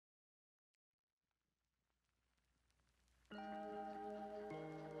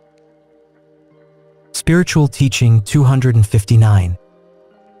Spiritual Teaching 259.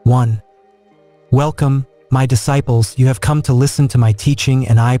 1. Welcome, my disciples, you have come to listen to my teaching,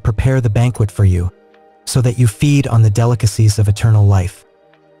 and I prepare the banquet for you, so that you feed on the delicacies of eternal life.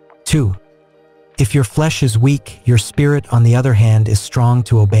 2. If your flesh is weak, your spirit, on the other hand, is strong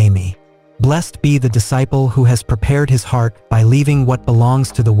to obey me. Blessed be the disciple who has prepared his heart by leaving what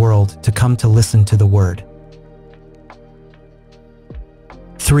belongs to the world to come to listen to the word.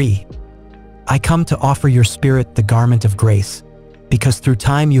 3. I come to offer your spirit the garment of grace, because through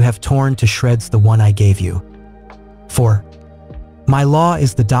time you have torn to shreds the one I gave you. 4. My law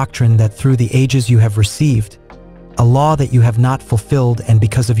is the doctrine that through the ages you have received, a law that you have not fulfilled, and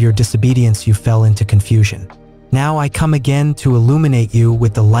because of your disobedience you fell into confusion. Now I come again to illuminate you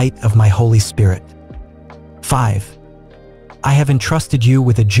with the light of my Holy Spirit. 5. I have entrusted you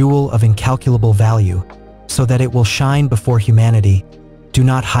with a jewel of incalculable value, so that it will shine before humanity. Do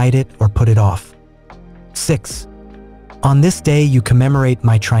not hide it or put it off. 6. On this day you commemorate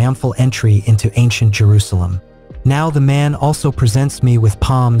my triumphal entry into ancient Jerusalem. Now the man also presents me with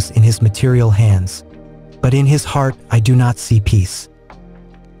palms in his material hands, but in his heart I do not see peace.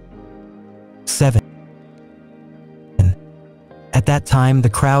 7. At that time the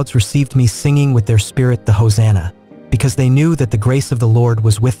crowds received me singing with their spirit the Hosanna, because they knew that the grace of the Lord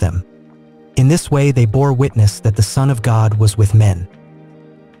was with them. In this way they bore witness that the Son of God was with men.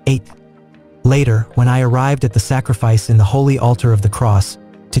 8. Later, when I arrived at the sacrifice in the holy altar of the cross,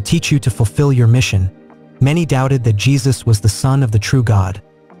 to teach you to fulfill your mission, many doubted that Jesus was the Son of the true God,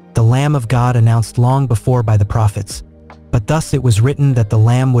 the Lamb of God announced long before by the prophets, but thus it was written that the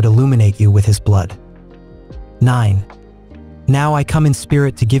Lamb would illuminate you with his blood. 9. Now I come in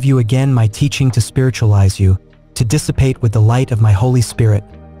spirit to give you again my teaching, to spiritualize you, to dissipate with the light of my Holy Spirit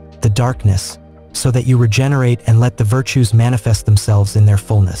the darkness, so that you regenerate and let the virtues manifest themselves in their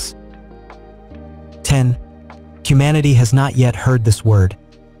fullness. 10. Humanity has not yet heard this word.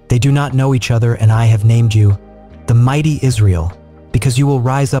 They do not know each other, and I have named you the mighty Israel, because you will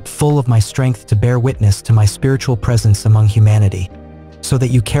rise up full of my strength to bear witness to my spiritual presence among humanity, so that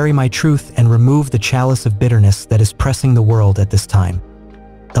you carry my truth and remove the chalice of bitterness that is pressing the world at this time.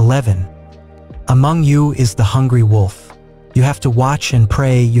 11. Among you is the hungry wolf. You have to watch and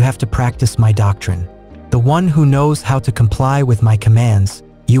pray, you have to practice my doctrine. The one who knows how to comply with my commands,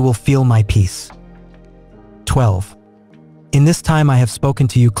 you will feel my peace. 12. In this time I have spoken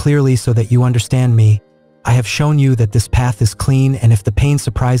to you clearly so that you understand me. I have shown you that this path is clean, and if the pain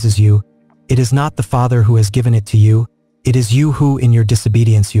surprises you, it is not the Father who has given it to you, it is you who in your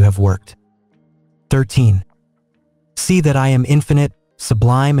disobedience you have worked. 13. See that I am infinite,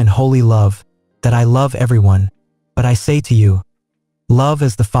 sublime and holy love, that I love everyone. But I say to you, love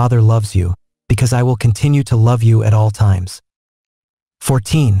as the Father loves you, because I will continue to love you at all times.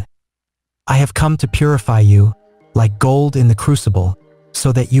 14. I have come to purify you, like gold in the crucible,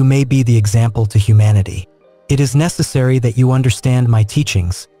 so that you may be the example to humanity. It is necessary that you understand my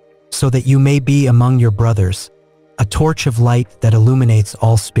teachings, so that you may be among your brothers, a torch of light that illuminates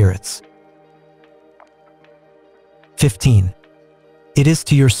all spirits. 15. It is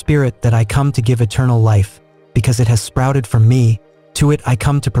to your spirit that I come to give eternal life, because it has sprouted from me. To it I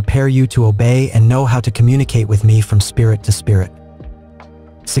come to prepare you to obey and know how to communicate with me from spirit to spirit.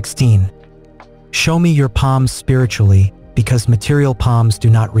 16. Show me your palms spiritually, because material palms do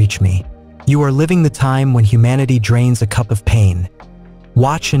not reach me. You are living the time when humanity drains a cup of pain.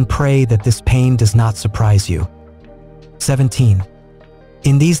 Watch and pray that this pain does not surprise you. 17.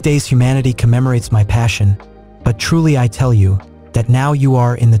 In these days humanity commemorates my passion, but truly I tell you that now you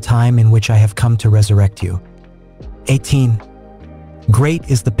are in the time in which I have come to resurrect you. 18. Great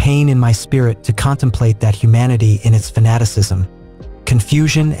is the pain in my spirit to contemplate that humanity in its fanaticism,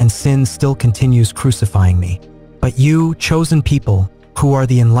 confusion and sin still continues crucifying me. But you, chosen people, who are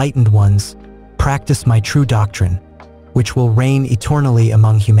the enlightened ones, practice my true doctrine, which will reign eternally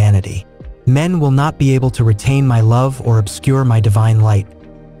among humanity. Men will not be able to retain my love or obscure my divine light.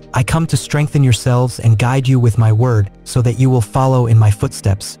 I come to strengthen yourselves and guide you with my word, so that you will follow in my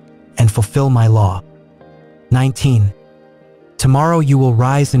footsteps and fulfill my law. 19. Tomorrow you will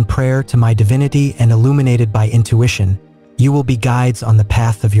rise in prayer to my divinity, and illuminated by intuition, you will be guides on the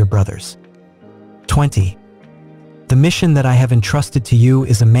path of your brothers. 20. The mission that I have entrusted to you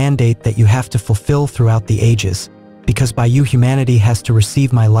is a mandate that you have to fulfill throughout the ages, because by you humanity has to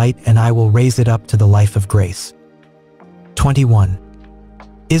receive my light, and I will raise it up to the life of grace. 21.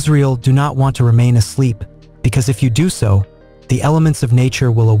 Israel, do not want to remain asleep, because if you do so, the elements of nature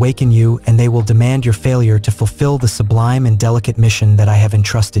will awaken you, and they will demand your failure to fulfill the sublime and delicate mission that I have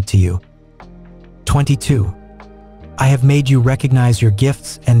entrusted to you. 22. I have made you recognize your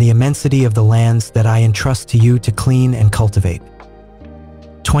gifts and the immensity of the lands that I entrust to you to clean and cultivate.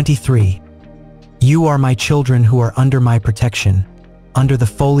 23. You are my children who are under my protection, under the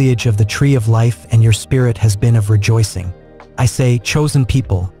foliage of the tree of life, and your spirit has been of rejoicing. I say, chosen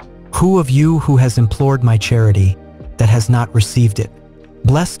people, who of you who has implored my charity, that has not received it?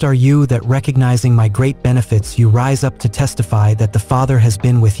 Blessed are you that recognizing my great benefits you rise up to testify that the Father has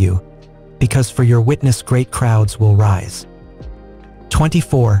been with you, because for your witness great crowds will rise.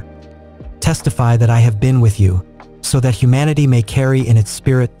 24. Testify that I have been with you, so that humanity may carry in its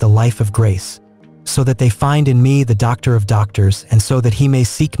spirit the life of grace, so that they find in me the doctor of doctors, and so that he may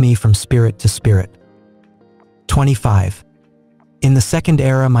seek me from spirit to spirit. 25. In the second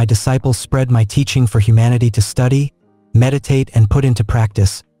era my disciples spread my teaching for humanity to study, meditate, and put into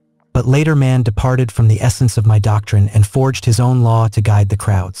practice, but later man departed from the essence of my doctrine and forged his own law to guide the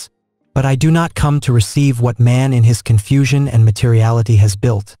crowds. But I do not come to receive what man in his confusion and materiality has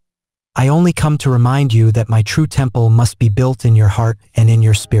built. I only come to remind you that my true temple must be built in your heart and in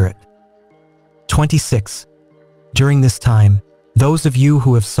your spirit. 26. During this time, those of you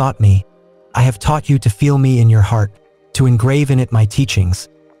who have sought me, I have taught you to feel me in your heart, to engrave in it my teachings,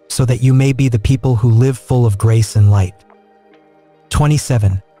 so that you may be the people who live full of grace and light.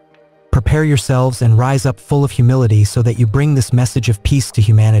 27. Prepare yourselves and rise up full of humility so that you bring this message of peace to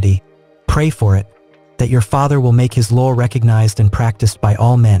humanity. Pray for it, that your Father will make his law recognized and practiced by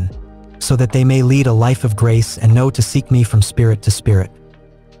all men, so that they may lead a life of grace and know to seek me from spirit to spirit.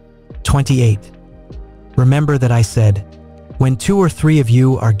 28. Remember that I said, when 2 or 3 of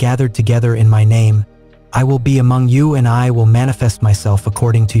you are gathered together in my name, I will be among you and I will manifest myself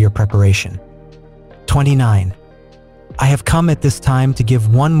according to your preparation. 29. I have come at this time to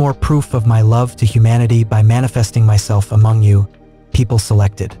give one more proof of my love to humanity by manifesting myself among you, people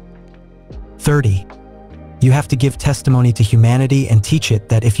selected. 30. You have to give testimony to humanity and teach it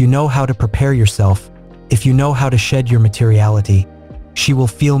that if you know how to prepare yourself, if you know how to shed your materiality, she will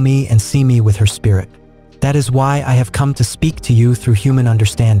feel me and see me with her spirit. That is why I have come to speak to you through human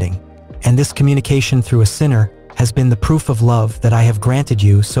understanding. And this communication through a sinner has been the proof of love that I have granted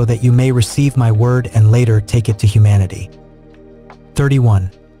you so that you may receive my word and later take it to humanity.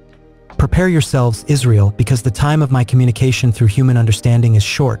 31. Prepare yourselves, Israel, because the time of my communication through human understanding is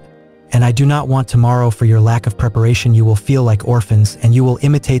short, and I do not want tomorrow for your lack of preparation you will feel like orphans and you will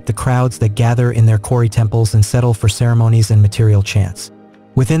imitate the crowds that gather in their quarry temples and settle for ceremonies and material chants.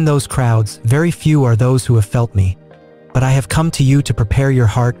 Within those crowds, very few are those who have felt me. But I have come to you to prepare your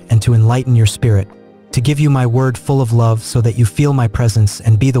heart and to enlighten your spirit, to give you my word full of love so that you feel my presence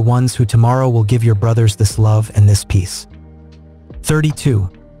and be the ones who tomorrow will give your brothers this love and this peace. 32.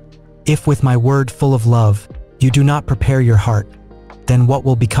 If with my word full of love, you do not prepare your heart, then what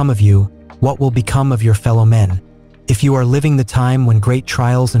will become of you, what will become of your fellow men? If you are living the time when great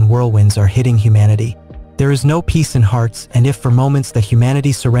trials and whirlwinds are hitting humanity, there is no peace in hearts, and if for moments that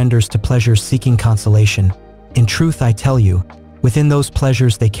humanity surrenders to pleasures seeking consolation, in truth I tell you, within those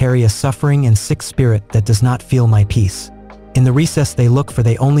pleasures they carry a suffering and sick spirit that does not feel my peace. In the recess they look for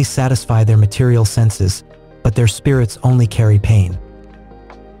they only satisfy their material senses, but their spirits only carry pain.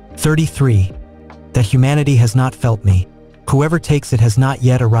 33. That humanity has not felt me. Whoever takes it has not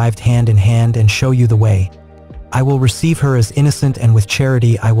yet arrived hand in hand and show you the way. I will receive her as innocent and with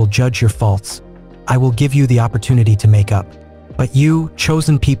charity I will judge your faults. I will give you the opportunity to make up. But you,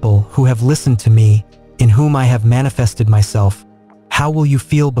 chosen people, who have listened to me, in whom I have manifested myself, how will you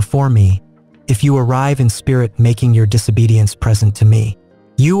feel before me, if you arrive in spirit making your disobedience present to me?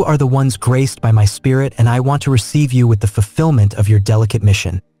 You are the ones graced by my spirit, and I want to receive you with the fulfillment of your delicate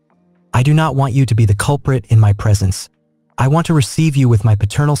mission. I do not want you to be the culprit in my presence. I want to receive you with my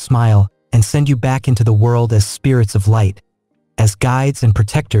paternal smile and send you back into the world as spirits of light, as guides and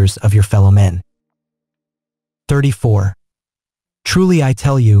protectors of your fellow men. 34. Truly I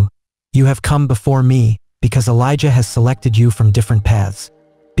tell you, you have come before me, because Elijah has selected you from different paths,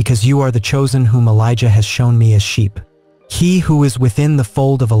 because you are the chosen whom Elijah has shown me as sheep. He who is within the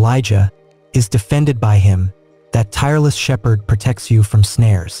fold of Elijah is defended by him. That tireless shepherd protects you from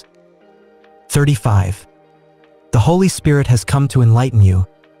snares. 35. The Holy Spirit has come to enlighten you,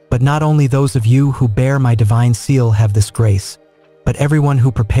 but not only those of you who bear my divine seal have this grace, but everyone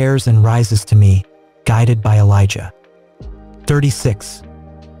who prepares and rises to me, guided by Elijah. 36.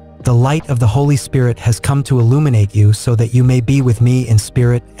 The light of the Holy Spirit has come to illuminate you so that you may be with me in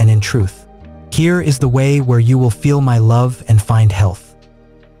spirit and in truth. Here is the way where you will feel my love and find health.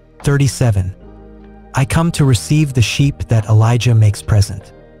 37. I come to receive the sheep that Elijah makes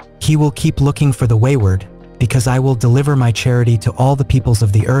present. He will keep looking for the wayward, because I will deliver my charity to all the peoples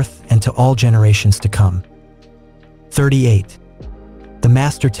of the earth and to all generations to come. 38. The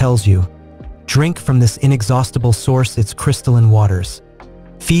Master tells you, drink from this inexhaustible source its crystalline waters.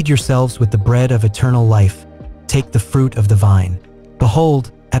 Feed yourselves with the bread of eternal life. Take the fruit of the vine.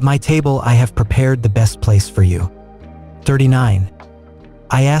 Behold, at my table I have prepared the best place for you. 39.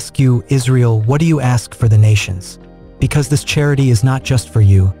 I ask you, Israel, what do you ask for the nations? Because this charity is not just for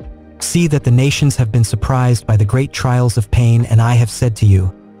you. See that the nations have been surprised by the great trials of pain, and I have said to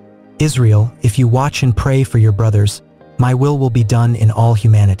you, Israel, if you watch and pray for your brothers, my will be done in all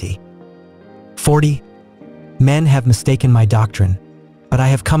humanity. 40. Men have mistaken my doctrine, but I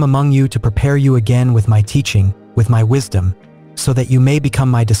have come among you to prepare you again with my teaching, with my wisdom, so that you may become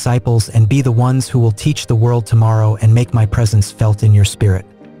my disciples and be the ones who will teach the world tomorrow and make my presence felt in your spirit.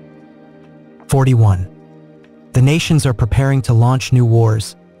 41. The nations are preparing to launch new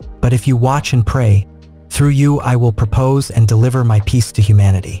wars, but if you watch and pray, through you I will propose and deliver my peace to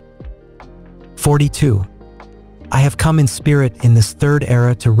humanity. 42. I have come in spirit in this third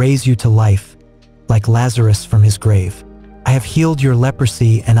era to raise you to life, like Lazarus from his grave. I have healed your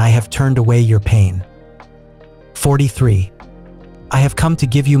leprosy and I have turned away your pain. 43. I have come to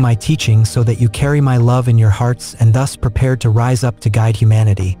give you my teaching so that you carry my love in your hearts and thus prepared to rise up to guide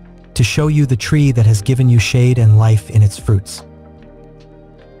humanity, to show you the tree that has given you shade and life in its fruits.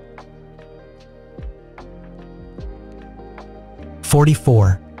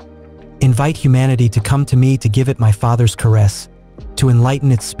 44. Invite humanity to come to me to give it my Father's caress, to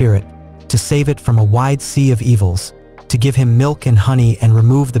enlighten its spirit, to save it from a wide sea of evils, to give him milk and honey and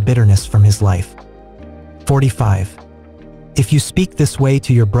remove the bitterness from his life. 45. If you speak this way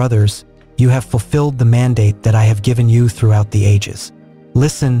to your brothers, you have fulfilled the mandate that I have given you throughout the ages.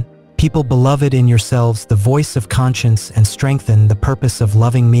 Listen, people beloved in yourselves, the voice of conscience, and strengthen the purpose of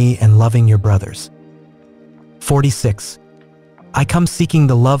loving me and loving your brothers. 46. I come seeking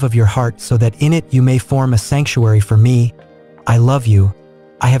the love of your heart so that in it you may form a sanctuary for me. I love you.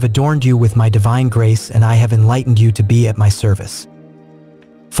 I have adorned you with my divine grace and I have enlightened you to be at my service.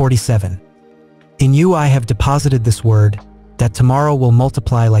 47. In you I have deposited this word, that tomorrow will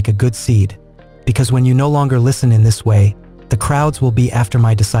multiply like a good seed, because when you no longer listen in this way, the crowds will be after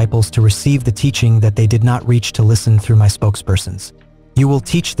my disciples to receive the teaching that they did not reach to listen through my spokespersons. You will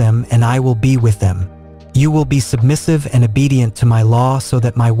teach them and I will be with them. You will be submissive and obedient to my law so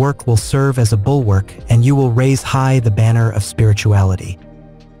that my work will serve as a bulwark and you will raise high the banner of spirituality.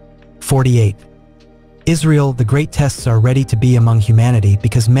 48. Israel, the great tests are ready to be among humanity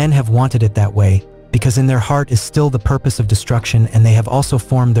because men have wanted it that way, because in their heart is still the purpose of destruction and they have also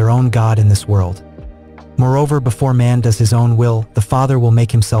formed their own God in this world. Moreover, before man does his own will, the Father will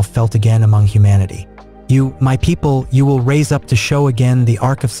make himself felt again among humanity. You, my people, you will raise up to show again the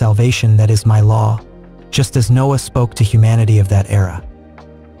ark of salvation that is my law, just as Noah spoke to humanity of that era.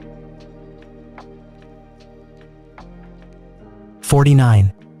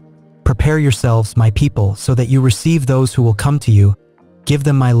 49. Prepare yourselves, my people, so that you receive those who will come to you. Give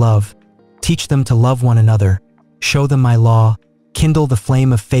them my love. Teach them to love one another. Show them my law. Kindle the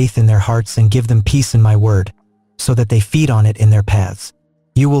flame of faith in their hearts and give them peace in my word, so that they feed on it in their paths.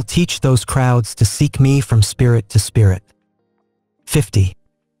 You will teach those crowds to seek me from spirit to spirit. 50.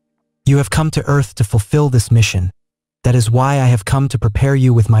 You have come to earth to fulfill this mission. That is why I have come to prepare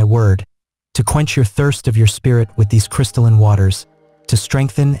you with my word, to quench your thirst of your spirit with these crystalline waters, to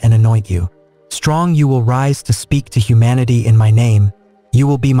strengthen and anoint you. Strong you will rise to speak to humanity in my name. You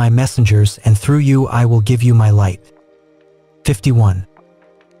will be my messengers, and through you I will give you my light. 51.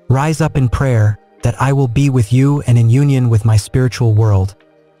 Rise up in prayer, that I will be with you and in union with my spiritual world.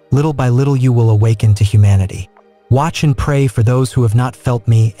 Little by little you will awaken to humanity. Watch and pray for those who have not felt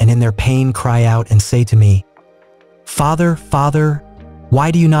me, and in their pain cry out and say to me, Father, Father,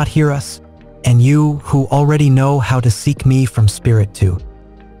 why do you not hear us? And you, who already know how to seek me from spirit to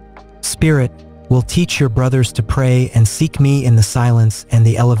spirit, will teach your brothers to pray and seek me in the silence and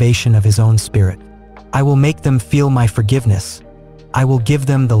the elevation of his own spirit. I will make them feel my forgiveness. I will give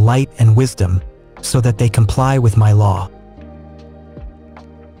them the light and wisdom, so that they comply with my law.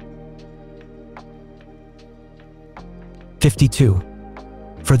 52.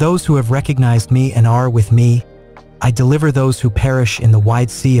 For those who have recognized me and are with me, I deliver those who perish in the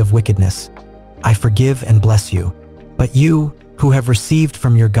wide sea of wickedness. I forgive and bless you. But you, who have received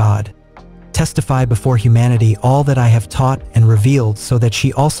from your God, testify before humanity all that I have taught and revealed, so that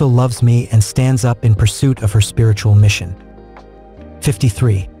she also loves me and stands up in pursuit of her spiritual mission.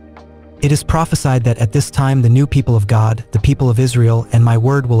 53. It is prophesied that at this time the new people of God, the people of Israel, and my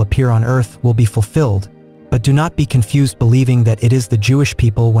word will appear on earth will be fulfilled, but do not be confused believing that it is the Jewish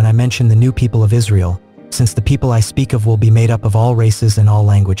people when I mention the new people of Israel, since the people I speak of will be made up of all races and all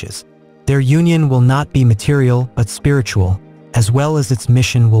languages. Their union will not be material but spiritual, as well as its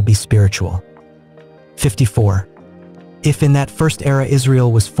mission will be spiritual. 54. If in that first era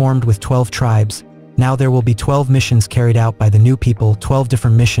Israel was formed with 12 tribes, now there will be 12 missions carried out by the new people, 12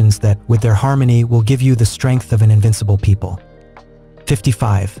 different missions that, with their harmony, will give you the strength of an invincible people.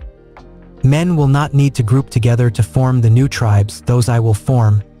 55. Men will not need to group together to form the new tribes, those I will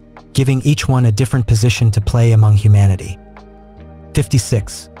form, giving each one a different position to play among humanity.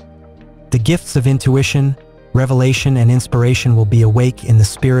 56. The gifts of intuition, revelation, and inspiration will be awake in the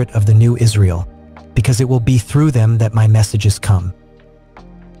spirit of the new Israel, because it will be through them that my messages come.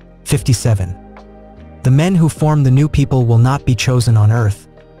 57. The men who form the new people will not be chosen on earth,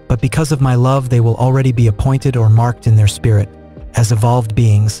 but because of my love they will already be appointed or marked in their spirit, as evolved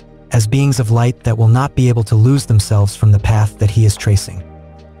beings, as beings of light that will not be able to lose themselves from the path that he is tracing.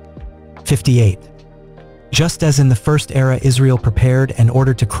 58. Just as in the first era Israel prepared and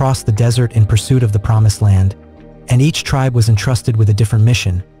ordered to cross the desert in pursuit of the promised land, and each tribe was entrusted with a different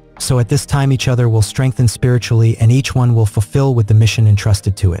mission, so at this time each other will strengthen spiritually and each one will fulfill with the mission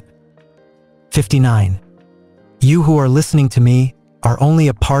entrusted to it. 59. You who are listening to me are only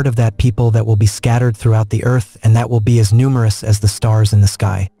a part of that people that will be scattered throughout the earth and that will be as numerous as the stars in the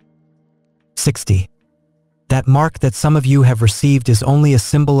sky. 60. That mark that some of you have received is only a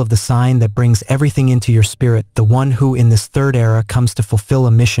symbol of the sign that brings everything into your spirit, the one who in this third era comes to fulfill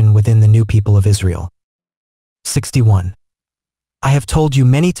a mission within the new people of Israel. 61. I have told you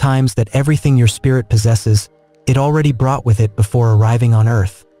many times that everything your spirit possesses, it already brought with it before arriving on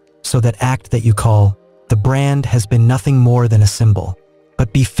earth, so that act that you call the brand has been nothing more than a symbol.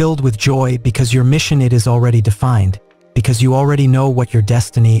 But be filled with joy because your mission it is already defined, because you already know what your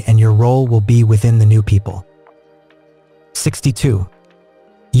destiny and your role will be within the new people. 62.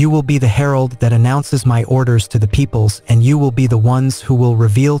 You will be the herald that announces my orders to the peoples, and you will be the ones who will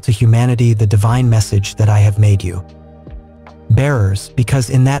reveal to humanity the divine message that I have made you bearers, because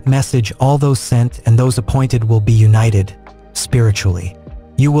in that message all those sent and those appointed will be united, spiritually.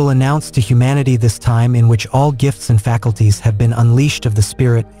 You will announce to humanity this time in which all gifts and faculties have been unleashed of the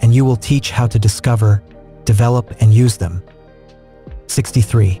Spirit, and you will teach how to discover, develop, and use them.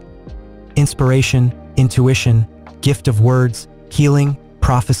 63. Inspiration, intuition, gift of words, healing,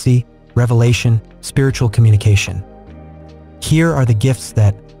 prophecy, revelation, spiritual communication. Here are the gifts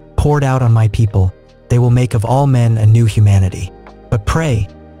that, poured out on my people, they will make of all men a new humanity. But pray,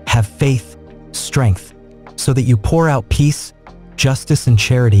 have faith, strength, so that you pour out peace, justice, and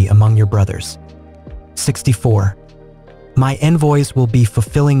charity among your brothers. 64. My envoys will be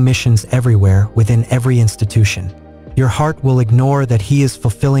fulfilling missions everywhere within every institution. Your heart will ignore that he is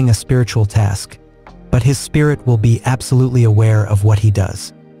fulfilling a spiritual task, but his spirit will be absolutely aware of what he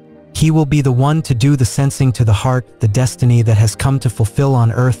does. He will be the one to do the sensing to the heart, the destiny that has come to fulfill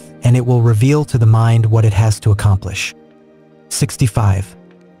on earth, and it will reveal to the mind what it has to accomplish. 65.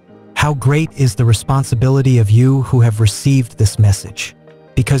 How great is the responsibility of you who have received this message,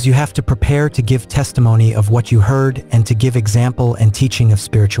 because you have to prepare to give testimony of what you heard and to give example and teaching of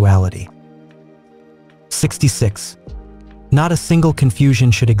spirituality. 66. Not a single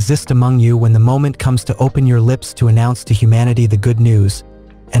confusion should exist among you when the moment comes to open your lips to announce to humanity the good news,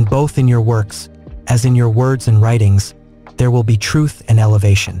 and both in your works, as in your words and writings, there will be truth and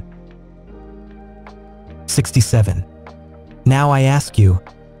elevation. 67. Now I ask you,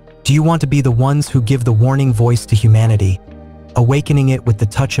 do you want to be the ones who give the warning voice to humanity, awakening it with the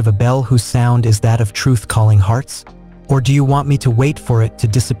touch of a bell whose sound is that of truth calling hearts? Or do you want me to wait for it to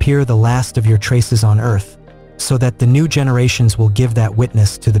disappear the last of your traces on earth, so that the new generations will give that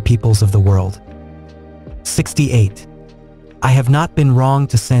witness to the peoples of the world? 68. I have not been wrong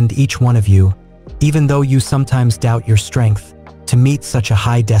to send each one of you, even though you sometimes doubt your strength, to meet such a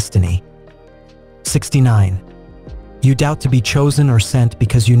high destiny. 69. You doubt to be chosen or sent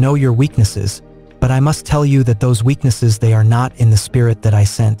because you know your weaknesses, but I must tell you that those weaknesses they are not in the spirit that I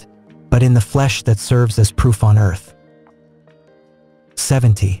sent, but in the flesh that serves as proof on earth.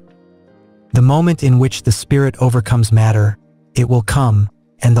 70. The moment in which the spirit overcomes matter, it will come,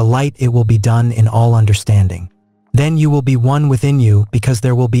 and the light it will be done in all understanding. Then you will be one within you because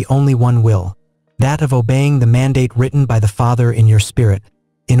there will be only one will, that of obeying the mandate written by the Father in your spirit,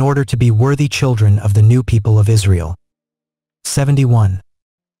 in order to be worthy children of the new people of Israel. 71.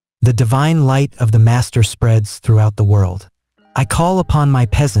 The divine light of the Master spreads throughout the world. I call upon my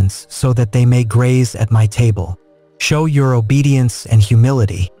peasants so that they may graze at my table. Show your obedience and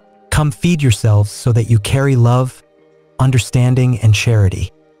humility. Come feed yourselves so that you carry love, understanding, and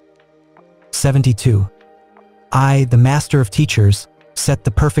charity. 72. I, the Master of Teachers, set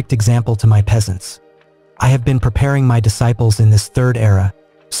the perfect example to my peasants. I have been preparing my disciples in this third era,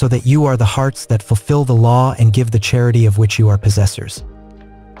 so that you are the hearts that fulfill the law and give the charity of which you are possessors.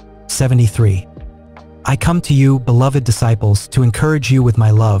 73. I come to you, beloved disciples, to encourage you with my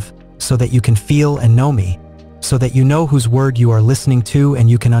love, so that you can feel and know me, so that you know whose word you are listening to and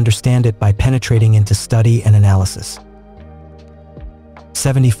you can understand it by penetrating into study and analysis.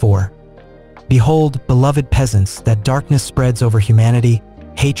 74. Behold, beloved peasants, that darkness spreads over humanity,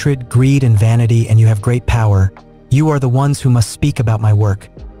 hatred, greed, and vanity, and you have great power. You are the ones who must speak about my work,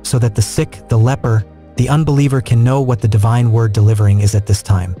 so that the sick, the leper, the unbeliever can know what the divine word delivering is at this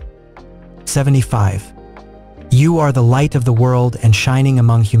time. 75. You are the light of the world and shining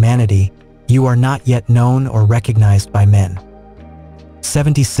among humanity. You are not yet known or recognized by men.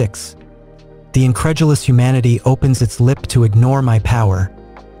 76. The incredulous humanity opens its lip to ignore my power,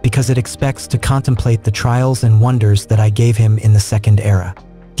 because it expects to contemplate the trials and wonders that I gave him in the second era.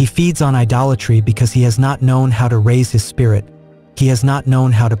 He feeds on idolatry because he has not known how to raise his spirit. He has not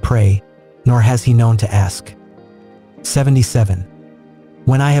known how to pray, nor has he known to ask. 77.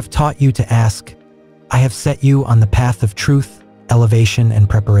 When I have taught you to ask, I have set you on the path of truth, elevation, and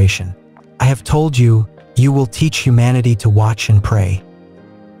preparation. I have told you, you will teach humanity to watch and pray.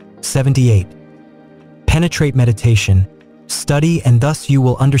 78. Penetrate meditation, study, and thus you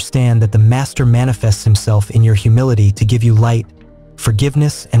will understand that the Master manifests himself in your humility to give you light,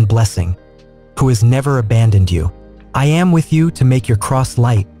 forgiveness, and blessing, who has never abandoned you. I am with you to make your cross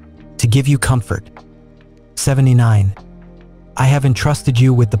light, to give you comfort. 79. I have entrusted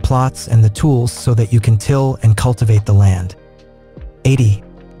you with the plots and the tools so that you can till and cultivate the land. 80.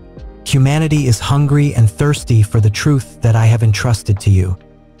 Humanity is hungry and thirsty for the truth that I have entrusted to you.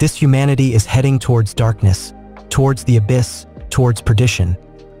 This humanity is heading towards darkness, towards the abyss, towards perdition.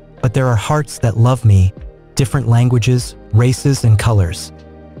 But there are hearts that love me, different languages, races, and colors.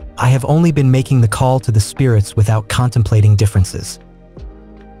 I have only been making the call to the spirits without contemplating differences.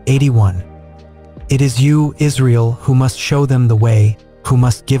 81. It is you, Israel, who must show them the way, who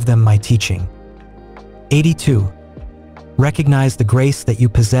must give them my teaching. 82. Recognize the grace that you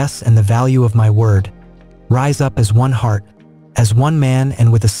possess and the value of my word. Rise up as one heart, as one man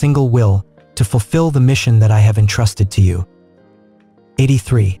and with a single will, to fulfill the mission that I have entrusted to you.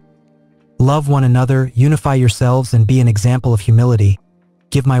 83. Love one another, unify yourselves, and be an example of humility.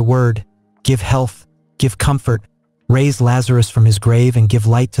 Give my word, give health, give comfort, raise Lazarus from his grave and give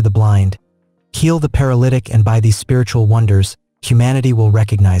light to the blind. Heal the paralytic, and by these spiritual wonders, humanity will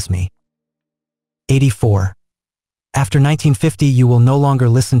recognize me. 84. After 1950, you will no longer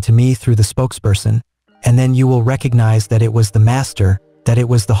listen to me through the spokesperson, and then you will recognize that it was the Master, that it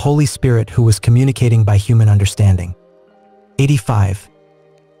was the Holy Spirit who was communicating by human understanding. 85.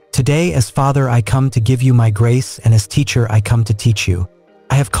 Today, as Father, I come to give you my grace, and as Teacher, I come to teach you.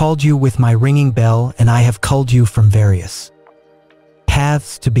 I have called you with my ringing bell, and I have culled you from various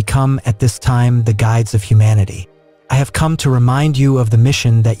paths to become at this time the guides of humanity. I have come to remind you of the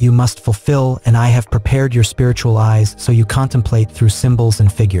mission that you must fulfill, and I have prepared your spiritual eyes so you contemplate through symbols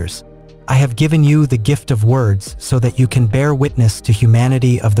and figures. I have given you the gift of words so that you can bear witness to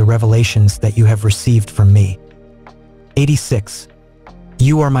humanity of the revelations that you have received from me. 86.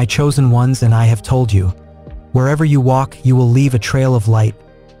 You are my chosen ones, and I have told you, wherever you walk, you will leave a trail of light,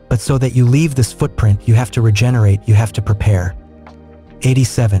 but so that you leave this footprint, you have to regenerate, you have to prepare.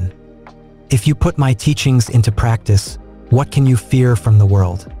 87. If you put my teachings into practice, what can you fear from the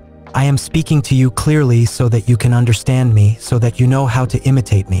world? I am speaking to you clearly so that you can understand me, so that you know how to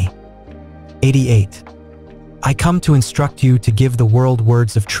imitate me. 88. I come to instruct you to give the world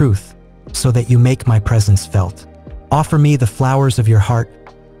words of truth, so that you make my presence felt. Offer me the flowers of your heart,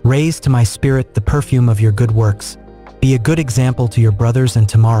 raise to my spirit the perfume of your good works. Be a good example to your brothers, and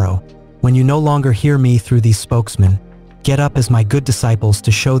tomorrow, when you no longer hear me through these spokesmen, get up as my good disciples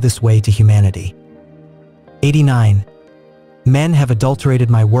to show this way to humanity. 89. Men have adulterated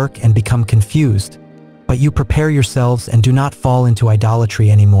my work and become confused, but you prepare yourselves and do not fall into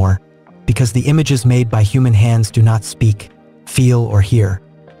idolatry anymore, because the images made by human hands do not speak, feel, or hear.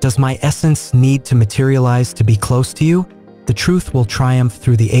 Does my essence need to materialize to be close to you? The truth will triumph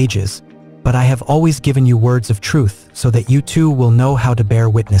through the ages, but I have always given you words of truth so that you too will know how to bear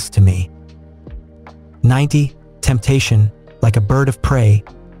witness to me. 90. Temptation, like a bird of prey,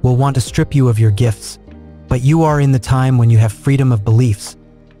 will want to strip you of your gifts, but you are in the time when you have freedom of beliefs,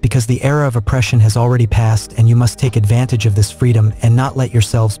 because the era of oppression has already passed, and you must take advantage of this freedom and not let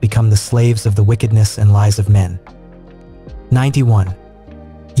yourselves become the slaves of the wickedness and lies of men. 91.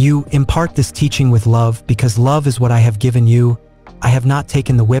 You impart this teaching with love, because love is what I have given you. I have not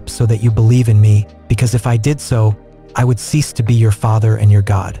taken the whip so that you believe in me, because if I did so, I would cease to be your Father and your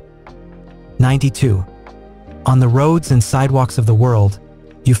God. 92. On the roads and sidewalks of the world,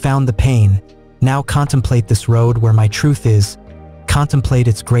 You found the pain. Now contemplate this road where my truth is. Contemplate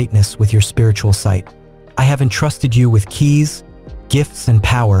its greatness with your spiritual sight. I have entrusted you with keys, gifts, and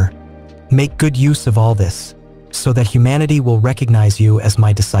power. Make good use of all this, so that humanity will recognize you as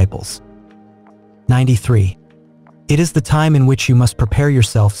my disciples. 93. It is the time in which you must prepare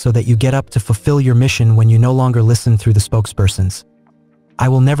yourself so that you get up to fulfill your mission when you no longer listen through the spokespersons. I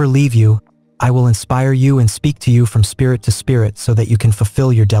will never leave you. I will inspire you and speak to you from spirit to spirit so that you can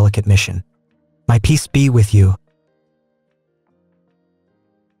fulfill your delicate mission. My peace be with you.